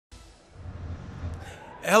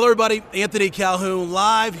Hello, everybody. Anthony Calhoun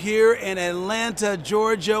live here in Atlanta,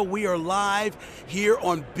 Georgia. We are live here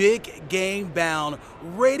on Big Game Bound.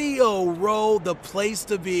 Radio Row, the place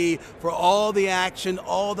to be for all the action,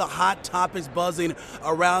 all the hot topics buzzing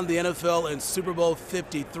around the NFL and Super Bowl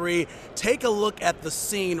 53. Take a look at the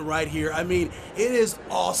scene right here. I mean, it is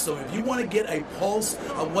awesome. If you want to get a pulse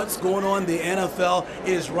of what's going on in the NFL, it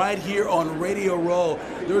is right here on Radio Row.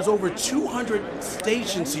 There's over 200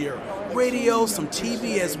 stations here. Radio, some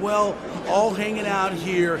TV as well, all hanging out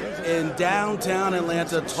here in downtown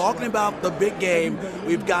Atlanta talking about the big game.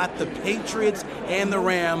 We've got the Patriots and the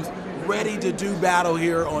Rams ready to do battle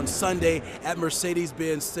here on Sunday at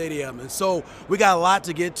Mercedes-Benz Stadium. And so we got a lot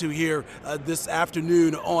to get to here this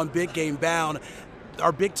afternoon on Big Game Bound.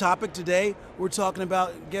 Our big topic today, we're talking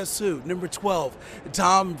about, guess who? Number 12,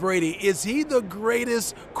 Tom Brady. Is he the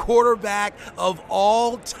greatest quarterback of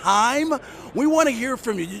all time? We want to hear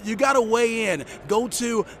from you. You got to weigh in. Go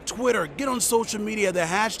to Twitter. Get on social media. The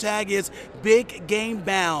hashtag is Big Game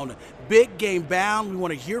Bound. Big Game Bound. We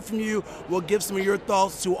want to hear from you. We'll give some of your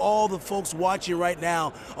thoughts to all the folks watching right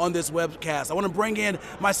now on this webcast. I want to bring in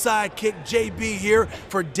my sidekick, JB, here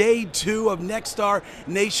for day 2 of Next Star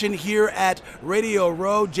Nation here at Radio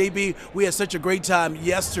Row. JB, we had such a great time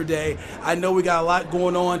yesterday. I know we got a lot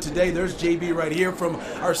going on today. There's JB right here from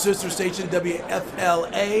our sister station,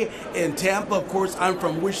 WFLA in Tampa. Of course, I'm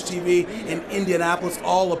from Wish TV in Indianapolis,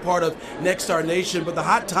 all a part of Next Star Nation. But the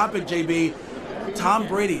hot topic, JB, Tom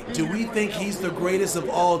Brady, do we think he's the greatest of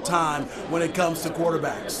all time when it comes to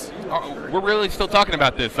quarterbacks? We're really still talking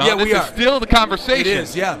about this, huh? Yeah, we are. This is still the conversation. It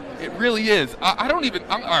is, yeah. It really is. I don't even –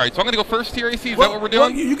 all right, so I'm going to go first here, AC. Is that what we're doing?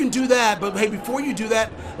 Well, you can do that, but, hey, before you do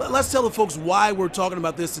that, let's tell the folks why we're talking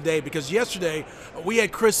about this today, because yesterday we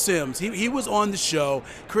had Chris Sims. He was on the show.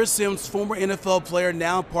 Chris Sims, former NFL player,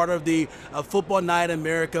 now part of the Football Night in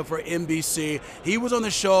America for NBC. He was on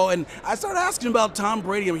the show, and I started asking about Tom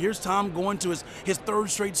Brady. I mean, here's Tom going to his third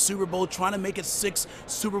straight Super Bowl, trying to make it 6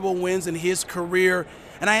 Super Bowl wins in his career.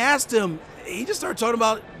 And I asked him, he just started talking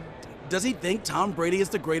about, does he think Tom Brady is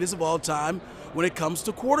the greatest of all time when it comes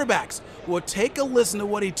to quarterbacks? Well, take a listen to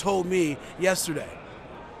what he told me yesterday.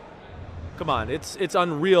 Come on, it's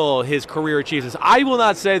unreal, his career achievements. I will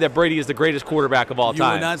not say that Brady is the greatest quarterback of all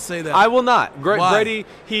time. You will not say that? I will not. Why? Brady,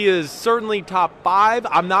 he is certainly top 5.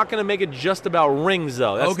 I'm not going to make it just about rings,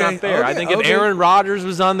 though. That's not fair. I think if Aaron Rodgers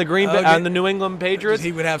was on the on the New England Patriots,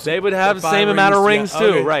 they would have the same amount of rings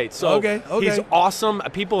too, right? So he's awesome.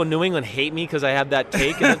 People in New England hate me because I have that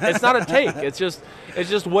take. And it's not a take. It's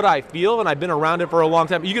just what I feel, and I've been around it for a long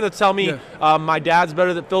time. You going to tell me my dad's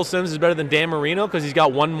better than Phil Simms is better than Dan Marino because he's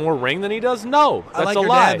got one more ring than he does? No, that's I like a your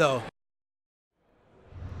lie. dad, though.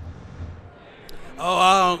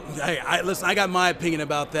 Hey, listen, I got my opinion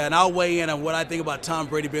about that, and I'll weigh in on what I think about Tom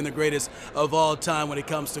Brady being the greatest of all time when it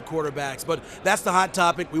comes to quarterbacks. But that's the hot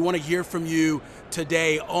topic. We want to hear from you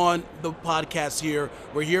today on the podcast here.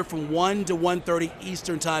 We're here from 1 to 1:30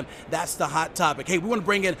 Eastern Time. That's the hot topic. Hey, we want to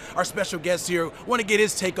bring in our special guest here. We want to get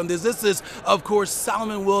his take on this. This is, of course,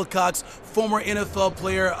 Solomon Wilcots, former NFL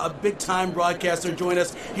player, a big-time broadcaster, join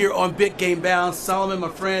us here on Big Game Bound. Solomon, my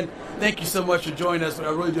friend, thank you so much for joining us. I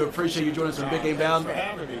really do appreciate you joining us on Big Game Bound. Thanks for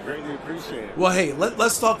having me. Greatly appreciate it. Well, hey,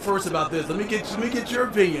 let's talk first about this. Let me get your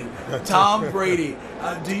opinion. Tom Brady,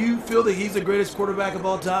 do you feel that he's the greatest quarterback of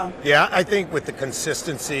all time? Yeah, I think with the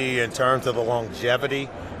consistency in terms of the longevity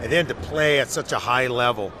and then to play at such a high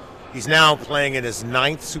level. He's now playing in his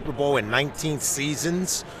 9th Super Bowl in 19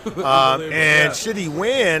 seasons. And should he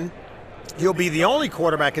win, he'll be the only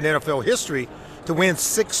quarterback in NFL history to win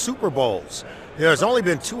 6 Super Bowls. There's only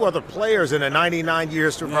been 2 other players in the 99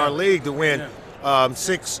 years of our league to win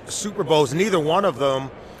 6 Super Bowls. Neither one of them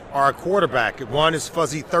are a quarterback. One is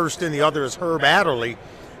Fuzzy Thurston, the other is Herb Adderley.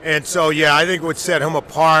 And so, I think it would set him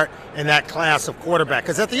apart in that class of quarterback.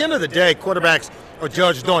 Because at the end of the day, quarterbacks are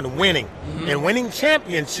judged on winning. And winning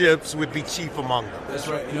championships would be chief among them. That's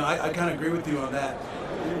right. I kind of agree with you on that.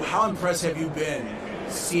 How impressed have you been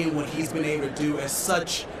seeing what he's been able to do at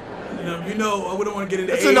such I wouldn't want to get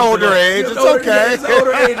into age. It's an older age. It's okay. It's an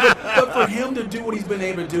older age. But for him to do what he's been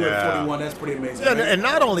able to do at 41, that's pretty amazing. Yeah, and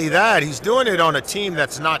not only that, he's doing it on a team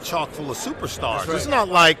that's not chock full of superstars. Right. It's not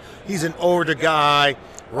like he's an older guy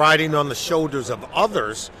riding on the shoulders of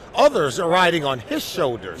others. Others are riding on his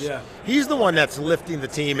shoulders. Yeah. He's the one that's lifting the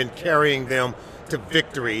team and carrying them to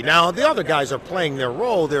victory. Now, the other guys are playing their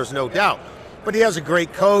role, there's no doubt. But he has a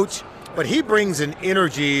great coach. But he brings an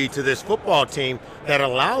energy to this football team that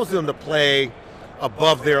allows them to play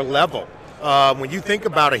above their level. When you think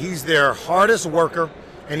about it, he's their hardest worker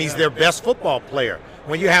and he's their best football player.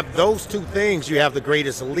 When you have those two things, you have the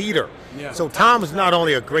greatest leader. Yeah. So Tom is not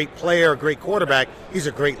only a great player, a great quarterback, he's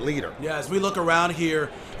a great leader. Yeah, as we look around here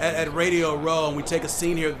at Radio Row, and we take a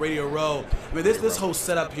scene here at Radio Row, I mean, this whole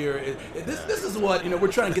setup here, this is what,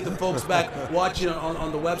 we're trying to get the folks back watching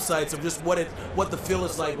on the websites of just what the feel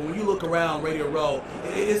is like. But when you look around Radio Row,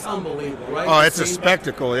 it's unbelievable, right? Oh, it's a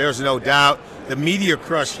spectacle. There's no doubt. The media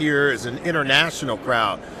crush here is an international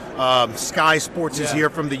crowd. Sky Sports is here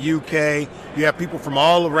from the UK. You have people from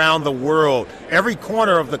all around the world, every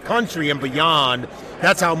corner of the country and beyond.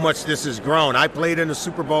 That's how much this has grown. I played in the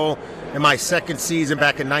Super Bowl in my second season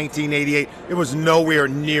back in 1988. It was nowhere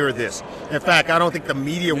near this. In fact, I don't think the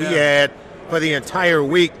media we had for the entire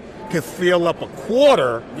week could fill up a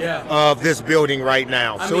quarter of this building right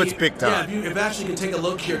now. So it's big time. Yeah, if actually can take a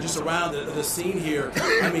look here, just around the scene here,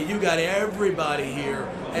 I mean, you got everybody here.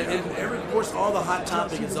 And of course, all the hot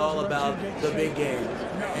topic is all about the big game.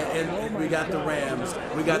 And we got the Rams,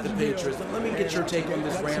 we got the Patriots. Let me get your take on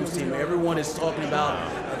this Rams team. Everyone is talking about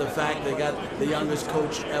the fact they got the youngest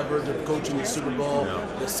coach ever to coach in the Super Bowl,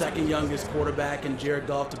 the second youngest quarterback in Jared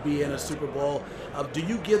Goff to be in a Super Bowl. Do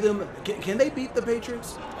you give them, can they beat the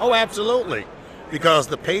Patriots? Oh, absolutely. Because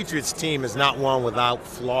the Patriots team is not one without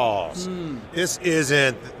flaws. This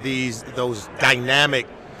isn't those dynamic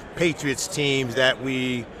Patriots teams that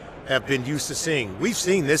we have been used to seeing. We've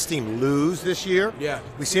seen this team lose this year. Yeah.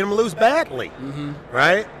 We've seen them lose badly,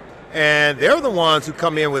 right? And they're the ones who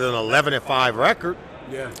come in with an 11-5 record.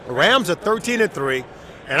 Yeah. The Rams are 13-3,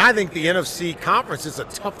 and I think the NFC conference is a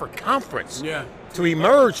tougher conference to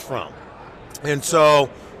emerge from. And so,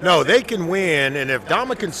 no, they can win. And if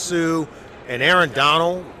Dominican Sue and Aaron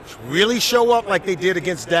Donald really show up like they did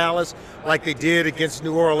against Dallas, like they did against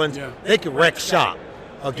New Orleans, they can wreck shop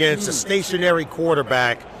against a stationary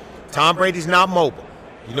quarterback. Tom Brady's not mobile.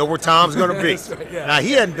 You know where Tom's going to be. Right, Now,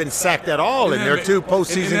 he hadn't been sacked at all in their two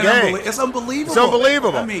postseason games. It's unbelievable. It's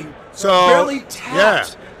unbelievable. I mean, so, barely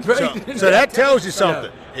tapped. So that tells you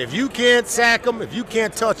something. If you can't sack them, if you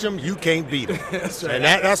can't touch them, you can't beat them. That's right. And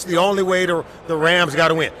that's the only way the Rams got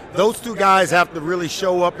to win. Those two guys have to really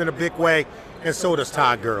show up in a big way, and so does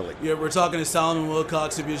Todd Gurley. Yeah, we're talking to Solomon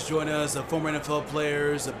Wilcots, if you just joined us, a former NFL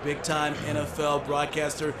player, a big-time NFL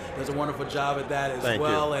broadcaster, does a wonderful job at that as Thank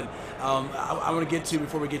well. you. And I want to get to,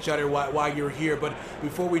 before we get you out of here, why you're here. But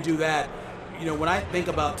before we do that, when I think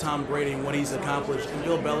about Tom Brady and what he's accomplished, and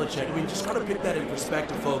Bill Belichick, I mean, just got to pick that in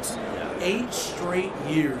perspective, folks. 8 straight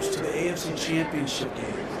years to the AFC Championship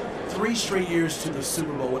game. 3 straight years to the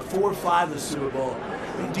Super Bowl, with 4 or 5 in the Super Bowl.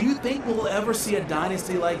 I mean, do you think we'll ever see a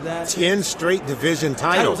dynasty like that? 10 straight division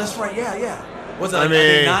titles. That's right, yeah. Was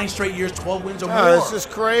it 9 straight years, 12 wins or more? This is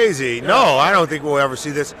crazy. Yeah. No, I don't think we'll ever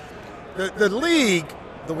see this. The league,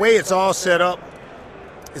 the way it's all set up,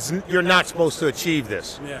 you're not supposed to achieve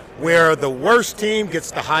this. Yeah. Where the worst team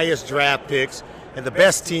gets the highest draft picks and the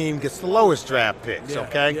best team gets the lowest draft picks,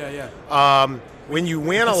 okay? Yeah. When you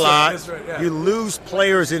win a lot, right, you lose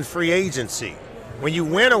players in free agency. When you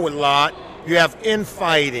win a lot, you have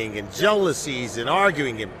infighting and jealousies and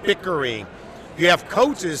arguing and bickering. You have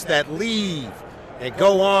coaches that leave and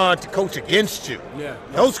go on to coach against you. Yeah.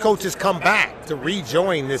 Those coaches come back to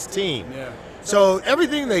rejoin this team. Yeah. So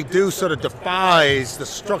everything they do sort of defies the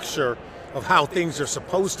structure of how things are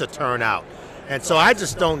supposed to turn out. And so I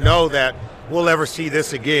just don't know that we'll ever see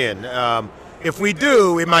this again. If we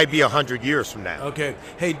do, it might be 100 years from now. Okay.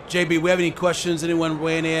 Hey, JB, we have any questions? Anyone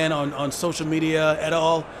weighing in on social media at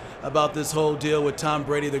all about this whole deal with Tom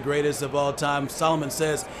Brady, the greatest of all time? Solomon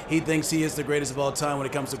says he thinks he is the greatest of all time when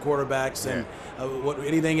it comes to quarterbacks. And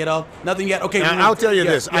anything at all? Nothing yet? Okay. Now, I'll tell you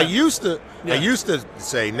this. Yeah. I used to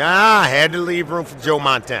say, I had to leave room for Joe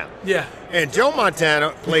Montana. Yeah. And Joe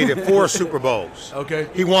Montana played in 4 Super Bowls. Okay.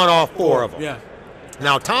 He won all 4 of them. Yeah.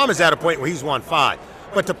 Now, Tom is at a point where he's won 5.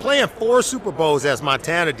 But to play in 4 Super Bowls as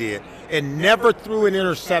Montana did and never threw an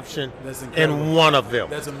interception in one of them.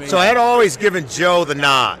 That's amazing. So I had always given Joe the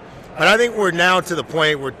nod. But I think we're now to the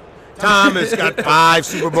point where Tom has got 5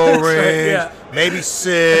 Super Bowl rings, maybe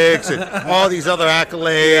 6, and all these other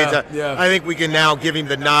accolades. Yeah. I think we can now give him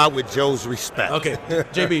the nod with Joe's respect. Okay.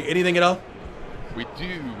 JB, anything at all? We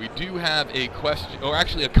do have a question, or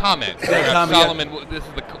actually a comment. Solomon, this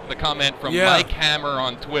is the comment from Mike Hammer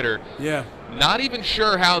on Twitter. Yeah. Not even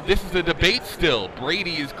sure how this is a debate still.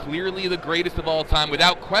 Brady is clearly the greatest of all time,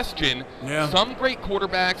 without question. Yeah. Some great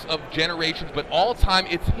quarterbacks of generations, but all time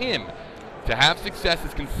it's him. To have success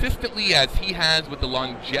as consistently as he has with the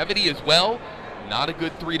longevity as well, not a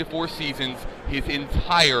good 3 to 4 seasons, his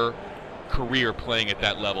entire career playing at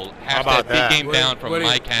that level. How about Big Game Down from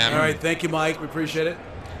Mike Hammer. All right, thank you, Mike. We appreciate it.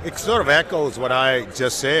 It sort of echoes what I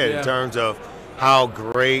just said in terms of how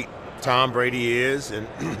great Tom Brady is, and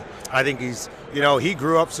I think he's, he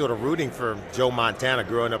grew up sort of rooting for Joe Montana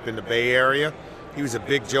growing up in the Bay Area. He was a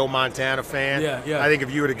big Joe Montana fan. Yeah. I think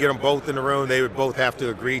if you were to get them both in the room, they would both have to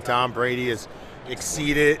agree Tom Brady has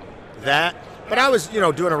exceeded that. But I was,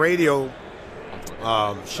 doing a radio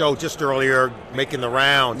show just earlier, making the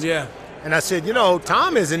rounds. Yeah. And I said,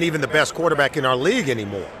 Tom isn't even the best quarterback in our league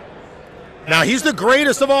anymore. Now, he's the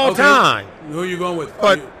greatest of all time. Who are you going with?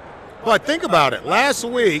 But think about it. Last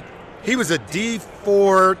week, he was a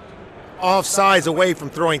D4 offsides away from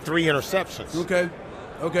throwing 3 interceptions.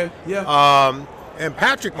 Okay. Yeah. And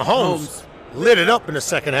Patrick Mahomes lit it up in the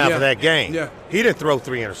second half of that game. Yeah. He didn't throw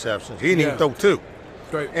 3 interceptions. He didn't even throw 2.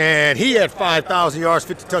 Great. And he had 5,000 yards,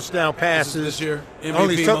 50 touchdown passes. This year. MVP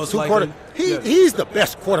only most likely. He's the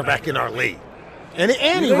best quarterback in our league. And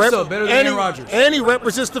he better than Aaron Rodgers. And he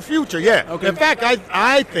represents the future, yeah. Okay. In fact,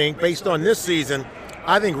 I think, based on this season,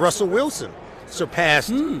 I think Russell Wilson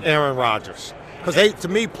surpassed Aaron Rodgers. Because they, to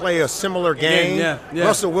me, play a similar game. Yeah.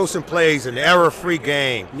 Russell Wilson plays an error-free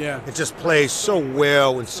game. Yeah. It just plays so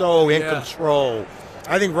well and so in control.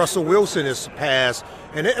 I think Russell Wilson is surpassed.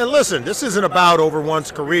 And listen, this isn't about over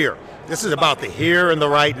one's career. This is about the here and the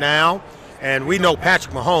right now. And we know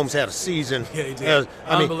Patrick Mahomes had a season. Yeah, he did.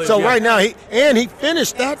 Right now, he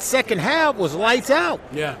finished that second half was lights out.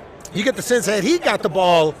 Yeah. You get the sense that he got the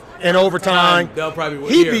ball in overtime.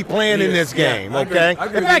 He'd be playing in this game, okay?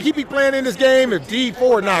 In fact, he'd be playing in this game if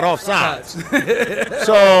D4 not offsides.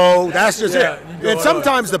 So that's just it. And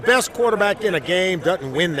sometimes the best quarterback in a game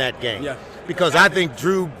doesn't win that game. Yeah. Because I think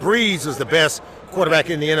Drew Brees is the best quarterback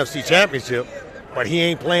in the NFC Championship, but he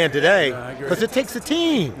ain't playing today because it takes a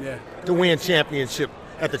team to win championship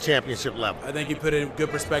at the championship level. I think you put it in good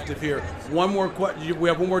perspective here. One more we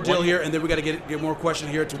have one more deal here, and then we got to get more question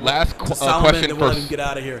here to Solomon, question, and then we'll let him get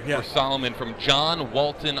out of here. For Solomon from John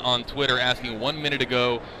Walton on Twitter, asking 1 minute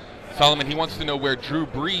ago. Solomon, he wants to know where Drew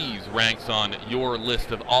Brees ranks on your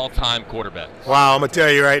list of all-time quarterbacks. Wow, I'm gonna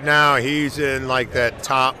tell you right now, he's in like that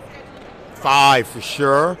top 5 for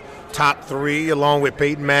sure. Top 3, along with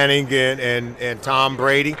Peyton Manning and Tom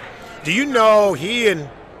Brady. Do you know he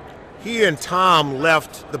and Tom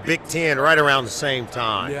left the Big Ten right around the same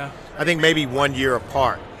time? Yeah. I think maybe 1 year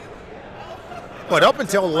apart. But up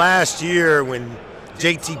until last year when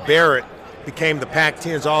J.T. Barrett became the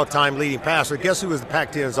Pac-10's all-time leading passer, guess who was the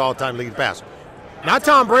Pac-10's all-time leading passer? Not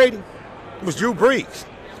Tom Brady. It was Drew Brees.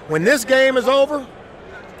 When this game is over,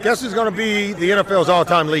 guess who's going to be the NFL's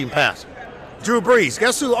all-time leading passer? Drew Brees.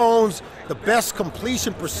 Guess who owns the best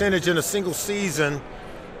completion percentage in a single season,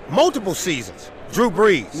 multiple seasons? Drew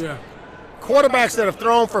Brees. Yeah. Quarterbacks that have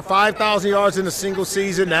thrown for 5,000 yards in a single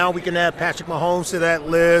season, now we can add Patrick Mahomes to that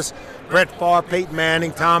list, Brett Favre, Peyton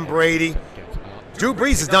Manning, Tom Brady. Drew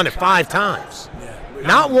Brees has done it 5 times. Yeah.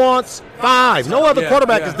 Not once, 5. No other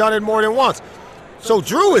quarterback has done it more than once. So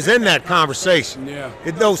Drew is in that conversation. Yeah.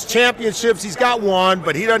 In those championships, he's got 1,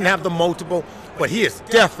 but he doesn't have the multiple. But he is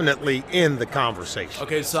definitely in the conversation.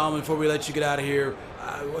 Okay, Solomon, before we let you get out of here,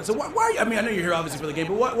 so why I know you're here obviously for the game,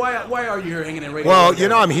 but why are you here hanging in radio?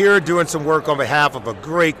 Well, I'm here doing some work on behalf of a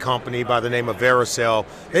great company by the name of Vericel.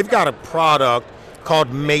 They've got a product called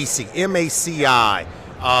Macy, M-A-C-I,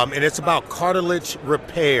 and it's about cartilage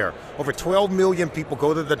repair. Over 12 million people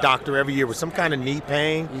go to the doctor every year with some kind of knee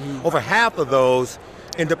pain. Mm-hmm. Over half of those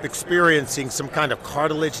end up experiencing some kind of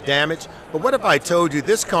cartilage damage. But what if I told you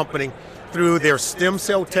this company, through their stem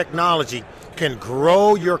cell technology, can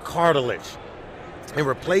grow your cartilage and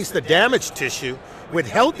replace the damaged tissue with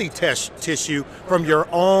healthy tissue from your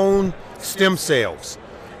own stem cells.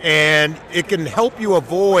 And it can help you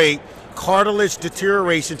avoid cartilage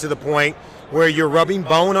deterioration to the point where you're rubbing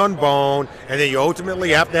bone on bone, and then you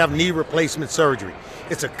ultimately have to have knee replacement surgery.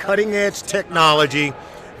 It's a cutting-edge technology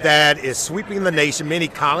that is sweeping the nation. Many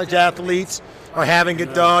college athletes are having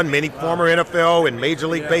it done. Many former NFL and Major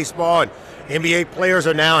League Baseball and NBA players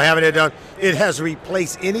are now having it done. It has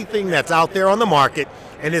replaced anything that's out there on the market,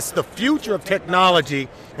 and it's the future of technology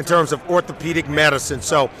in terms of orthopedic medicine.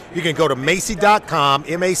 So you can go to Macy.com,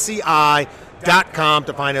 MACI.com,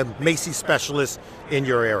 to find a Macy specialist in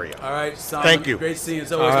your area. All right, Solomon. Thank you. Great seeing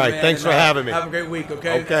you. All right, thanks for having me. Have a great week,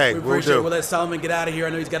 okay? Okay, we will appreciate do. it. We'll let Solomon get out of here. I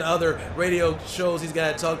know he's got other radio shows he's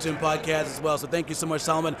got to talk to and podcasts as well. So thank you so much,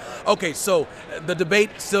 Solomon. Okay, so the debate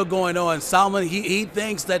still going on. Solomon, he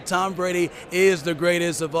thinks that Tom Brady is the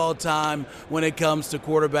greatest of all time when it comes to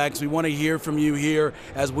quarterbacks. We want to hear from you here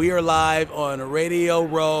as we are live on Radio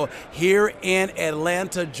Row here in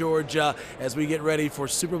Atlanta, Georgia, as we get ready for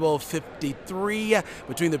Super Bowl 53. 3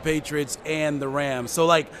 between the Patriots and the Rams. So,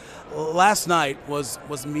 like, last night was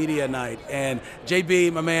media night, and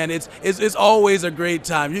JB, my man, it's always a great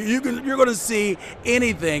time. You're going to see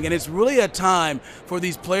anything, and it's really a time for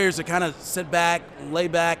these players to kind of sit back, lay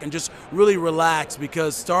back, and just really relax,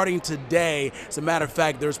 because starting today, as a matter of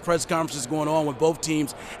fact, there's press conferences going on with both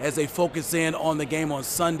teams as they focus in on the game on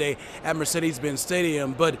Sunday at Mercedes-Benz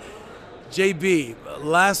Stadium. But JB,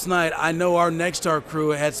 last night, I know our Next Star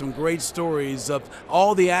crew had some great stories of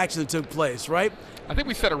all the action that took place, right? I think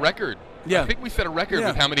we set a record. Yeah. I think we set a record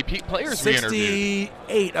with how many players we interviewed.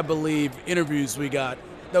 68, I believe, interviews we got.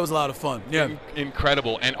 That was a lot of fun. Yeah.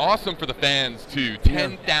 Incredible. And awesome for the fans, too.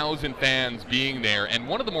 10,000 fans being there. And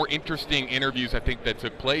one of the more interesting interviews, I think, that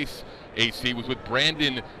took place, AC, was with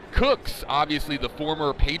Brandon Cooks, obviously the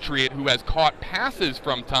former Patriot who has caught passes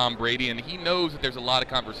from Tom Brady, and he knows that there's a lot of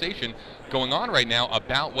conversation going on right now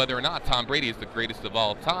about whether or not Tom Brady is the greatest of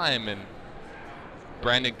all time. And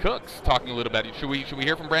Brandon Cooks talking a little about it. Should we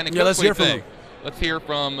hear from Brandon Cooks? Yeah, let's hear from him. Let's hear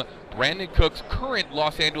from Brandon Cooks, current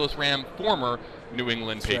Los Angeles Ram, former New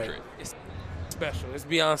England Patriot. Right. It's special. It's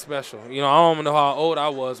beyond special. You know, I don't know how old I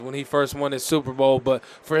was when he first won his Super Bowl, but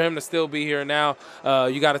for him to still be here now,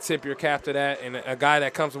 you got to tip your cap to that. And a guy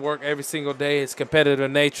that comes to work every single day, his competitive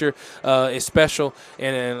nature is special,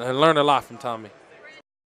 and I learned a lot from Tommy.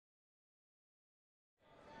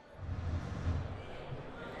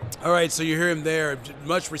 All right, so you hear him there.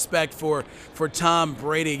 Much respect for Tom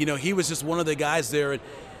Brady. You know, he was just one of the guys there,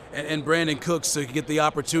 and Brandon Cooks, so you get the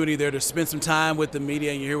opportunity there to spend some time with the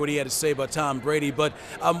media, and you hear what he had to say about Tom Brady. But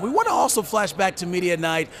we want to also flash back to media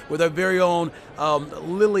night with our very own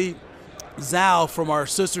Lily Zhao from our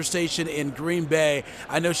sister station in Green Bay.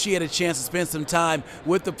 I know she had a chance to spend some time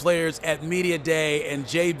with the players at Media Day, and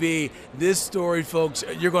JB, this story, folks,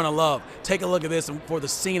 you're going to love. Take a look at this for the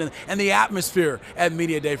scene and the atmosphere at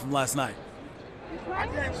Media Day from last night. I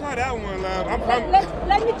can't try that one, love.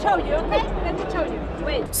 Let me show you, okay? Let me show you.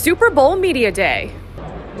 Wait. Super Bowl Media Day.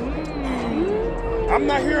 I'm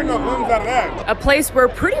not hearing no ums out of that. A place where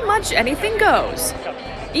pretty much anything goes.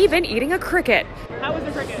 Even eating a cricket. How was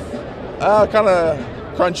the cricket? Kind of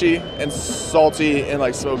crunchy and salty and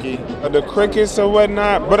like smoky. The crickets or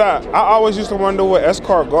whatnot, but I always used to wonder what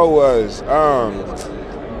escargot was.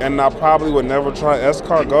 And I probably would never try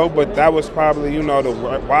escargot, but that was probably, you know, the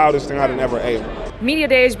wildest thing I'd ever ate. Media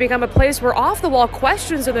Day has become a place where off-the-wall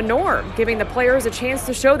questions are the norm, giving the players a chance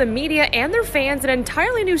to show the media and their fans an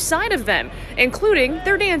entirely new side of them, including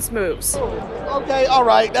their dance moves. Okay, all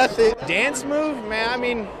right, that's it. Dance move? Man, I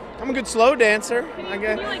mean, I'm a good slow dancer. Can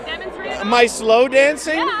you like demonstrate? Am I slow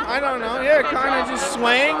dancing? Yeah. I don't know. Yeah, kind of just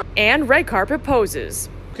swing. And red carpet poses.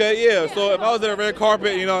 Okay, yeah, so if I was at a red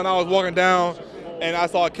carpet, you know, and I was walking down and I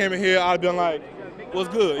saw Kim in here, I'd been like, what's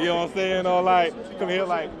good? You know what I'm saying? Or like, come here,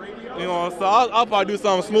 like, you know, so I'll probably do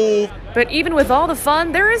something smooth. But even with all the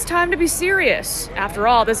fun, there is time to be serious. After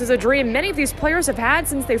all, this is a dream many of these players have had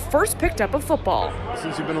since they first picked up a football.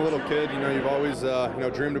 Since you've been a little kid, you know, you've always,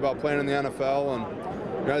 dreamed about playing in the NFL,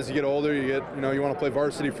 and as you get older, you want to play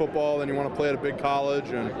varsity football, then you want to play at a big college,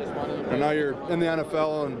 and now you're in the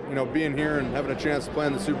NFL, and, you know, being here and having a chance to play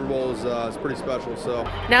in the Super Bowl is pretty special. So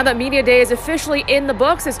now that Media Day is officially in the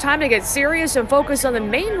books, it's time to get serious and focus on the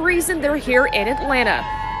main reason they're here in Atlanta,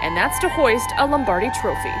 and that's to hoist a Lombardi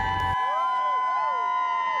trophy.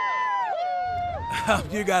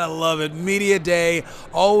 You gotta love it. Media Day,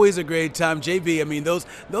 always a great time. JB, I mean, those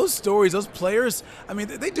stories, those players, I mean,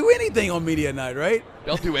 they do anything on Media Night, right?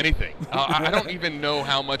 They'll do anything. I don't even know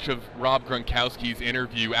how much of Rob Gronkowski's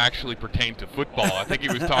interview actually pertained to football. I think he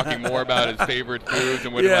was talking more about his favorite foods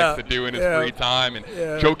and what he likes to do in his free time, and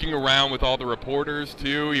joking around with all the reporters,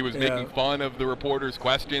 too. He was making fun of the reporters'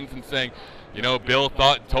 questions and saying, you know, Bill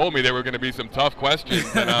told me there were going to be some tough questions,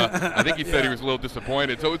 and I think he said he was a little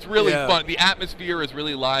disappointed. So it's really fun. The atmosphere is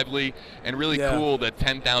really lively and really cool that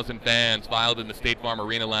 10,000 fans filed in the State Farm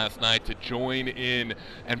Arena last night to join in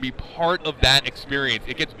and be part of that experience.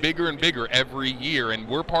 It gets bigger and bigger every year, and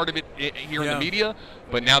we're part of it here in the media,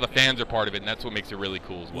 but now the fans are part of it, and that's what makes it really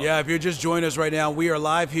cool as well. Yeah, if you're just joining us right now, we are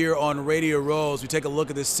live here on Radio Row. We take a look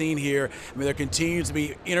at this scene here. I mean, there continues to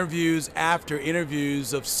be interviews after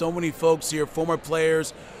interviews of so many folks here, former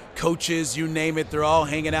players, coaches, you name it, they're all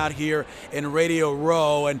hanging out here in Radio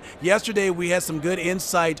Row. And yesterday we had some good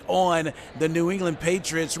insight on the New England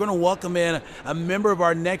Patriots. We're going to welcome in a member of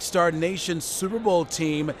our Next Star Nation Super Bowl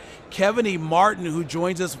team, Kevaney Martin, who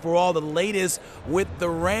joins us for all the latest with the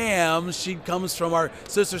Rams. She comes from our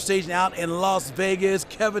sister station out in Las Vegas.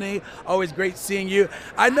 Kevaney, always great seeing you.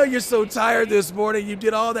 I know you're so tired this morning. You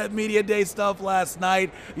did all that Media Day stuff last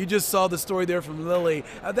night. You just saw the story there from Lily.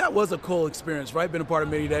 That was a cool experience, right? Been a part of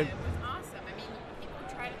Media Day. Awesome.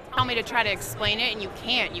 tell me to try to explain it, and you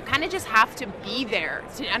can't. You kind of just have to be there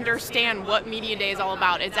to understand what media day is all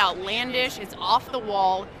about. It's outlandish. It's off the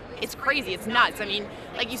wall. It's crazy. It's nuts. I mean,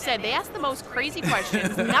 like you said, they ask the most crazy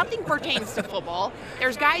questions. Nothing pertains to football.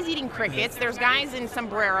 There's guys eating crickets. There's guys in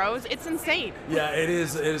sombreros. It's insane. Yeah, it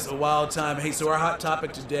is. It is a wild time. Hey, so our hot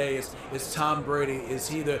topic today is Tom Brady. Is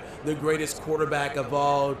he the greatest quarterback of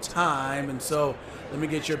all time? And so let me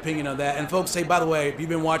get your opinion on that. And folks, hey, by the way, if you've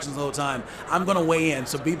been watching this the whole time, I'm going to weigh in.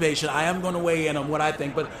 So be patient. I am going to weigh in on what I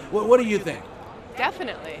think. But what do you think?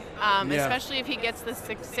 Definitely. Especially if he gets the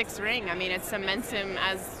sixth ring. I mean, it cements him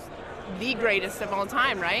as the greatest of all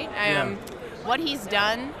time, right? What he's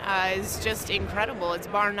done is just incredible. It's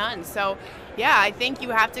bar none. So, yeah, I think you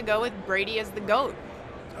have to go with Brady as the GOAT.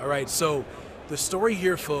 All right, so the story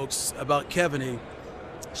here, folks, about Kevaney,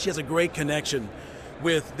 she has a great connection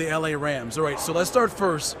with the LA Rams. All right, so let's start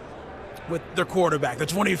first with their quarterback, the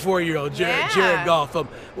 24-year-old Jared Goff.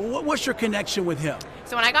 What's your connection with him?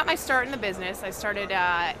 So when I got my start in the business, I started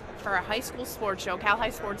for a high school sports show, Cal High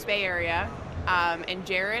Sports Bay Area. And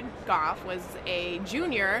Jared Goff was a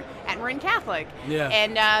junior at Marin Catholic. Yeah.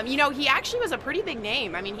 And, he actually was a pretty big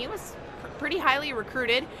name. I mean, he was pretty highly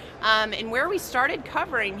recruited. And where we started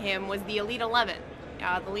covering him was the Elite 11.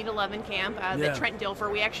 The Elite 11 camp, that Trent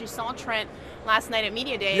Dilfer. We actually saw Trent last night at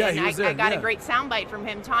Media Day, and I got a great soundbite from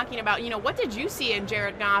him talking about, what did you see in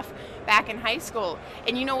Jared Goff back in high school?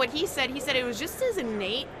 And you know what he said? He said it was just his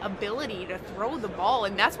innate ability to throw the ball,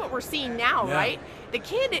 and that's what we're seeing now, right? The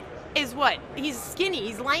kid is what? He's skinny,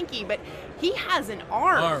 he's lanky, but he has an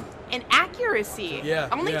arm. And accuracy.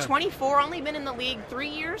 Only 24, only been in the league 3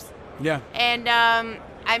 years. And,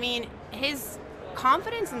 I mean, his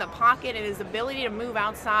confidence in the pocket and his ability to move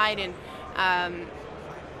outside and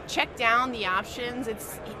check down the options,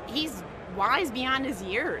 he's wise beyond his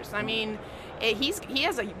years. I mean, he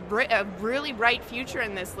has a really bright future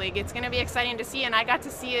in this league. It's going to be exciting to see, and I got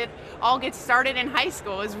to see it all get started in high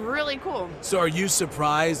school. It was really cool. So are you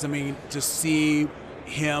surprised, to see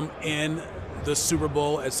him in the Super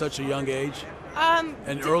Bowl at such a young age?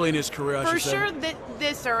 And early in his career, I should say. For sure,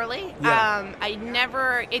 this early. I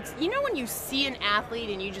never, when you see an athlete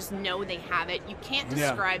and you just know they have it, you can't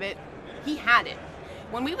describe it. He had it.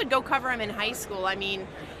 When we would go cover him in high school,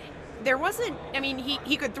 there wasn't,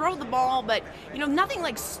 he could throw the ball, but, nothing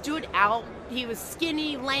like stood out. He was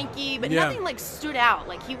skinny, lanky, but nothing like stood out.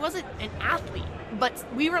 Like, he wasn't an athlete, but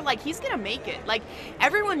we were like, he's going to make it. Like,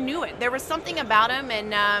 everyone knew it. There was something about him,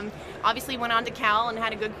 and obviously went on to Cal and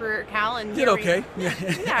had a good career at Cal. And did okay. All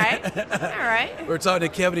right. We're talking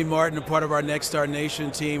to Kevaney Martin, a part of our Next Star Nation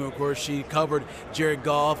team. Of course, she covered Jared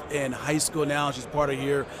Goff in high school now. She's part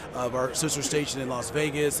of our sister station in Las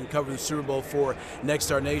Vegas and covered the Super Bowl for Next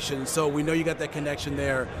Star Nation. So we know you got that connection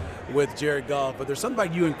there with Jared Goff, but there's something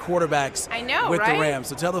about you and quarterbacks with the Rams.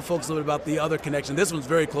 So tell the folks a little bit about the other connection. This one's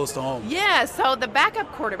very close to home. Yeah, so the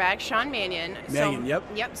backup quarterback, Sean Mannion.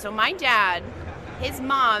 Yep. So my dad is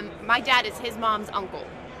his mom's uncle.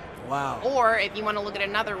 Wow. Or if you want to look at it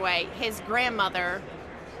another way, his grandmother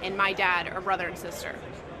and my dad are brother and sister.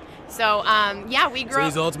 So, we grew up. So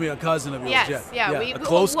he's ultimately a cousin of yours. Yes, a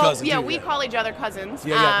close cousin. Yeah, we call each other cousins.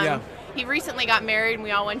 He recently got married, and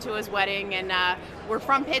we all went to his wedding, and we're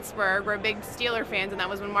from Pittsburgh. We're big Steeler fans, and that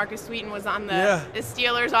was when Marcus Sweeten was on the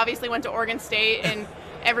Steelers. Obviously went to Oregon State, and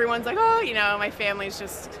everyone's like, my family's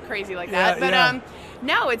just crazy like that. But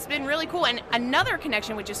no, it's been really cool. And another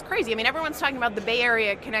connection, which is crazy. Everyone's talking about the Bay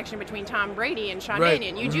Area connection between Tom Brady and Sean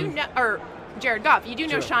Mannion. You do know, or Jared Goff. You do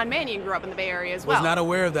know Sean Mannion grew up in the Bay Area as well. Was not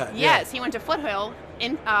aware of that. Yes, he went to Foothill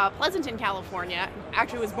in Pleasanton, California.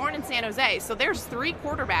 Actually was born in San Jose. So there's 3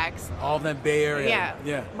 quarterbacks. All of that Bay Area.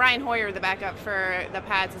 Yeah. Brian Hoyer, the backup for the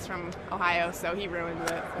Pats, is from Ohio, so he ruined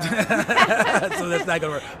it. So that's not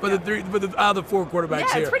gonna work. But the other 4 quarterbacks here.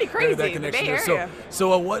 Yeah, it's pretty crazy. That connection the Bay Area.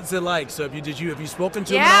 So what's it like? So have you spoken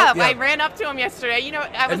to him? Yeah, I ran up to him yesterday.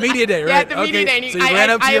 At Media Day, right? Yeah, at the Media Day. So you ran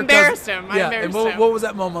up to I your embarrassed cousin. him. I embarrassed him. What was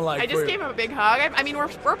that moment like? I just gave him a big hug.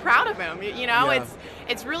 We're proud of him.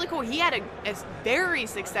 It's really cool. He had a very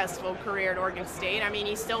successful career at Oregon State.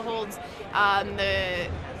 He still holds the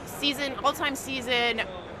all-time season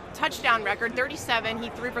touchdown record, 37. He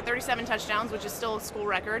threw for 37 touchdowns, which is still a school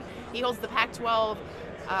record. He holds the Pac-12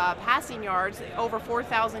 passing yards, over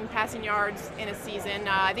 4,000 passing yards in a season.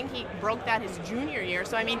 I think he broke that his junior year.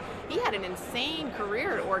 So, he had an insane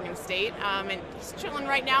career at Oregon State, and he's chilling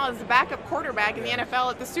right now as the backup quarterback in the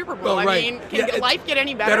NFL at the Super Bowl. Oh, right. I mean, can life get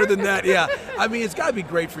any better? Better than that, yeah. I mean, it's got to be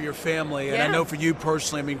great for your family, and Yeah. I know for you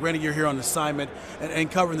personally. I mean, granted, you're here on assignment and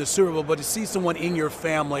covering the Super Bowl, but to see someone in your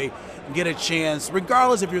family get a chance,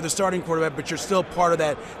 regardless if you're the starting quarterback, but you're still part of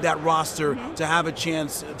that roster, to have a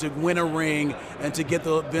chance to win a ring and to get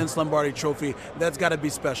the Vince Lombardi Trophy, that's got to be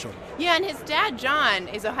special. Yeah, and his dad, John,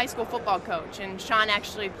 is a high school football coach, and Sean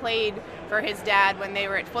actually played for his dad when they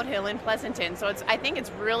were at Foothill in Pleasanton. So I think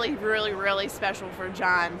it's really, really, really special for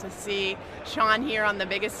John to see Sean here on the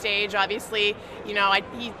biggest stage. Obviously, you know,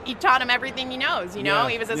 he taught him everything he knows. You know,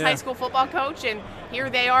 he was his high school football coach, and here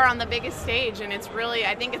they are on the biggest stage, and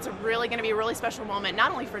I think it's really going to be a really special moment,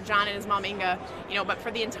 not only for John and his mom Inga, you know, but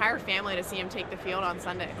for the entire family to see him take the field on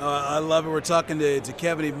Sunday. I love it. We're talking to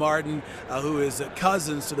Kevaney Martin, who is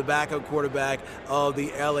cousins to the backup quarterback of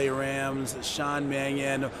the LA Rams, Sean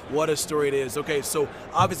Mannion. What a story it is. Okay, so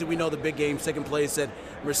obviously we know the big game's taking place at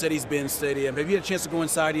Mercedes-Benz Stadium. Have you had a chance to go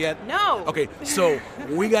inside yet? No. Okay, so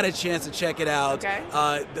we got a chance to check it out. Okay.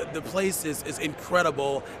 The place is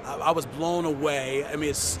incredible. I was blown away. I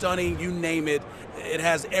mean, it's stunning. You name it. It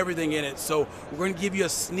has everything in it. So we're going to give you a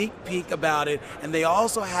sneak peek about it. And they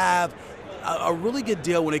also have a really good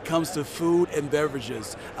deal when it comes to food and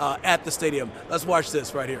beverages at the stadium. Let's watch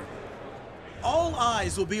this right here. All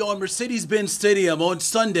eyes will be on Mercedes-Benz Stadium on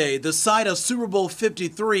Sunday, the site of Super Bowl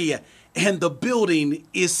 53, and the building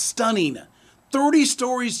is stunning. 30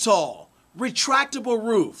 stories tall, retractable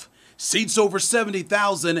roof, seats over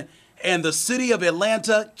 70,000, and the city of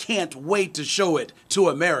Atlanta can't wait to show it to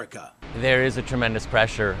America. There is a tremendous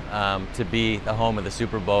pressure to be the home of the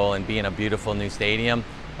Super Bowl and be in a beautiful new stadium.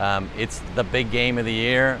 It's the big game of the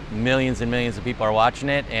year. Millions and millions of people are watching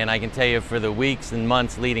it, and I can tell you for the weeks and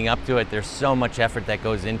months leading up to it, there's so much effort that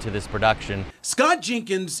goes into this production. Scott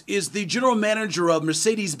Jenkins is the general manager of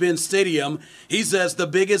Mercedes-Benz Stadium. He says the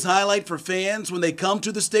biggest highlight for fans when they come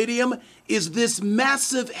to the stadium is this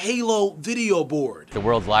massive Halo video board. The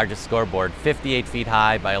world's largest scoreboard, 58 feet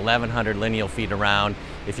high by 1,100 lineal feet around.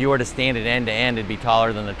 If you were to stand it end to end, it'd be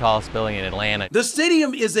taller than the tallest building in Atlanta. The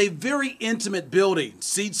stadium is a very intimate building.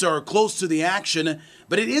 Seats are close to the action,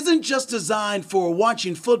 but it isn't just designed for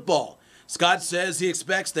watching football. Scott says he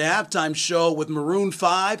expects the halftime show with Maroon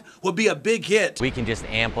 5 will be a big hit. We can just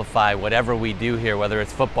amplify whatever we do here, whether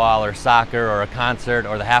it's football or soccer or a concert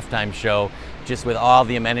or the halftime show, just with all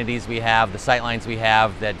the amenities we have, the sightlines we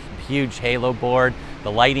have, that huge halo board,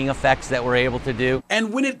 the lighting effects that we're able to do.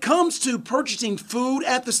 And when it comes to purchasing food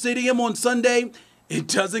at the stadium on Sunday, it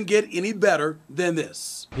doesn't get any better than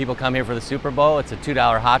this. People come here for the Super Bowl. It's a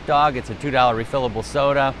 $2 hot dog. It's a $2 refillable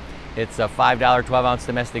soda. It's a $5 12-ounce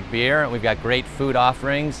domestic beer. We've got great food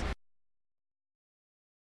offerings.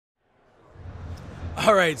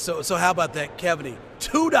 All right, so how about that, Kevaney?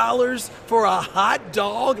 $2 for a hot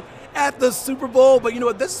dog at the Super Bowl? But you know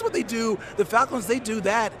what? This is what they do. The Falcons, they do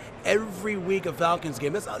that every week of Falcons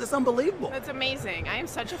game. That's unbelievable. That's amazing. I am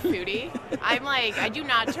such a foodie. I do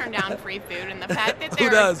not turn down free food, and the fact that Who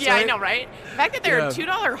does, yeah, right? I know, right? The fact that there are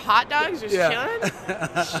 $2 hot dogs just chilling,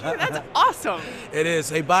 shoot, that's awesome. It is.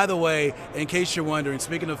 Hey, by the way, in case you're wondering,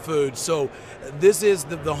 speaking of food, so this is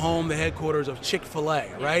the home, the headquarters of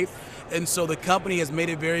Chick-fil-A, right? And so the company has made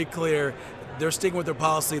it very clear they're sticking with their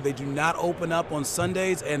policy. They do not open up on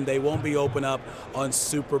Sundays, and they won't be open up on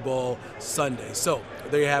Super Bowl Sunday. So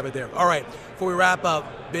there you have it there. All right, before we wrap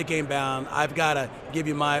up Big Game Bound, I've got to give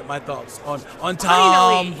you my thoughts on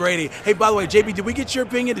Tom Brady. Hey, by the way, JB, did we get your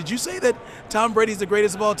opinion? Did you say that Tom Brady's the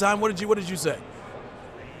greatest of all time? What did you say?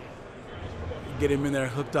 Get him in there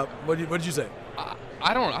hooked up. What did you say?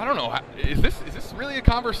 I don't know. Is this really a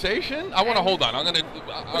conversation? I want to hold on. I'm gonna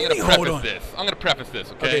preface this. I'm gonna preface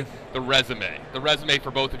this. Okay. The resume for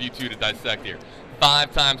both of you two to dissect here.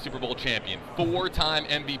 5-time Super Bowl champion, 4-time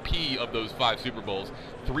MVP of those 5 Super Bowls,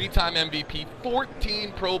 3-time MVP,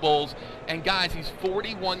 14 Pro Bowls, and guys, he's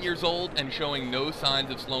 41 years old and showing no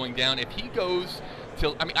signs of slowing down. If he goes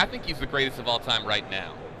till, I think he's the greatest of all time right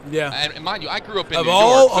now. Yeah. And mind you, I grew up in New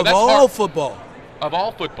York. Of all football. Of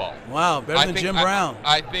all football. Wow, better than Jim Brown.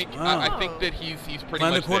 I think that he's pretty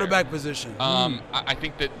playing much the quarterback there. position. I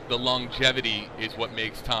think that the longevity is what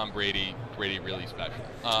makes Tom Brady really special.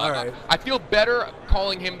 All right. I feel better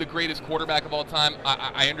calling him the greatest quarterback of all time.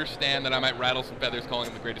 I understand that I might rattle some feathers calling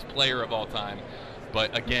him the greatest player of all time.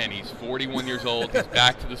 But again, he's 41 years old. He's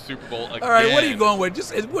back to the Super Bowl again. All right, what are you going with?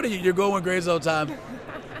 You're going with greatest of all time.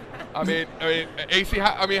 I mean, AC.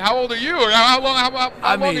 How old are you? Or how long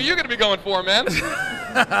are you going to be going for, man?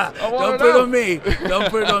 Don't put it on me. Don't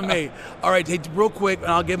put it on me. All right, hey, real quick,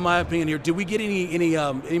 and I'll give my opinion here. Did we get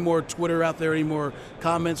any more Twitter out there? Any more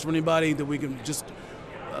comments from anybody that we can just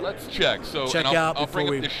let's check. So check out. I'll before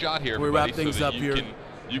bring up this shot here. We wrap things so up here.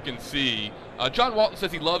 You can see. John Walton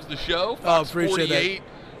says he loves the show. Fox appreciate 48,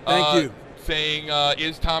 that. Thank you. Saying,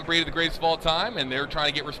 is Tom Brady the greatest of all time? And they're trying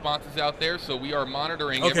to get responses out there. So we are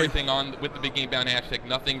monitoring everything with the Big Game Bound hashtag.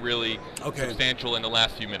 Nothing really substantial in the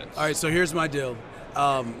last few minutes. All right, so here's my deal.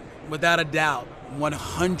 Without a doubt,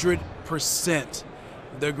 100%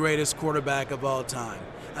 the greatest quarterback of all time.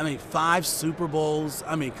 I mean, 5 Super Bowls.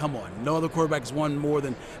 I mean, come on. No other quarterback has won more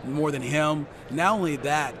than him. Not only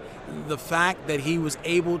that, the fact that he was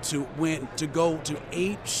able to go to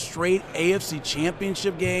 8 straight AFC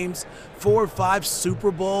championship games, 4 or 5 Super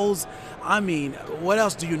Bowls. I mean, what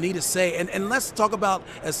else do you need to say? And let's talk about,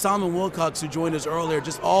 as Simon Wilcots, who joined us earlier,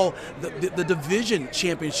 just all the division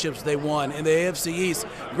championships they won in the AFC East.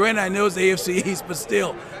 Granted, I know it's the AFC East, but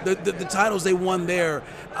still, the titles they won there.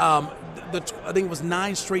 I think it was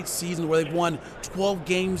 9 straight seasons where they've won 12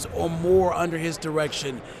 games or more under his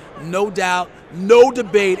direction. No doubt, no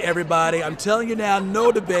debate, everybody. I'm telling you now,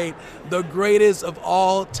 no debate. The greatest of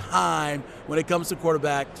all time when it comes to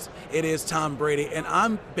quarterbacks, it is Tom Brady. And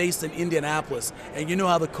I'm based in Indianapolis, and you know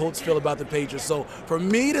how the Colts feel about the Patriots. So for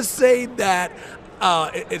me to say that,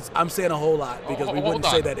 I'm saying a whole lot because we wouldn't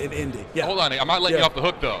say that in Indy. Yeah. Hold on, I might let you off the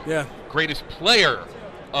hook, though. Yeah. Greatest player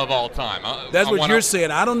of all time. That's what you're saying.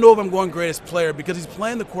 I don't know if I'm going greatest player because he's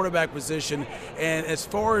playing the quarterback position, and as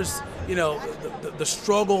far as the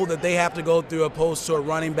struggle that they have to go through opposed to a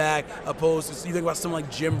running back, opposed to you think about someone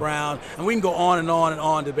like Jim Brown, and we can go on and on and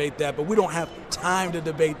on debate that, but we don't have time to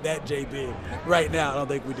debate that, JB, right now. I don't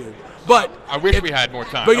think we do. But I wish we had more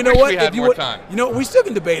time. But you know what? You know, we still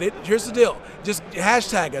can debate it. Here's the deal. Just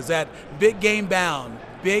hashtag us at Big Game Bound.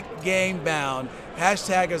 Big Game Bound.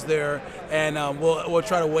 Hashtag us there, and we'll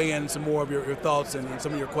try to weigh in some more of your thoughts and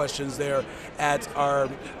some of your questions there at our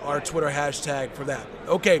Twitter hashtag for that.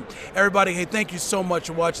 Okay, everybody, hey, thank you so much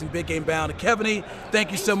for watching Big Game Bound. Kevaney,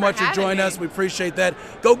 thank you so much for joining us. We appreciate that.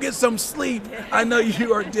 Go get some sleep. I know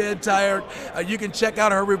you are dead tired. You can check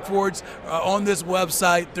out her reports on this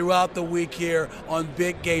website throughout the week here on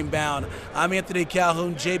Big Game Bound. I'm Anthony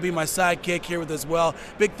Calhoun, JB, my sidekick, here with us as well.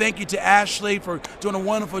 Big thank you to Ashley for doing a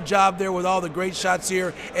wonderful job there with all the great shots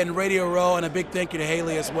here in Radio Row, and a big thank you to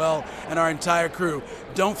Haley as well and our entire crew.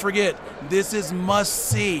 Don't forget, this is must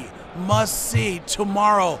see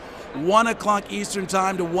tomorrow, 1 o'clock Eastern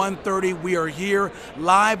time to 1:30. We are here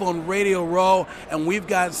live on Radio Row, and we've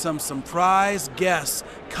got some surprise guests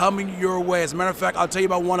coming your way. As a matter of fact, I'll tell you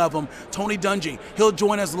about one of them, Tony Dungy. He'll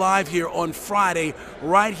join us live here on Friday,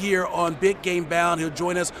 right here on Big Game Bound. He'll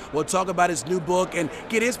join us. We'll talk about his new book and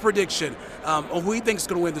get his prediction on who he thinks is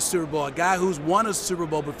going to win the Super Bowl, a guy who's won a Super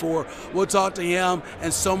Bowl before. We'll talk to him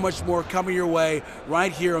and so much more coming your way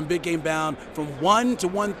right here on Big Game Bound from 1 to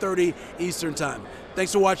 1:30 Eastern time.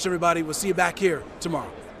 Thanks for watching, everybody. We'll see you back here tomorrow.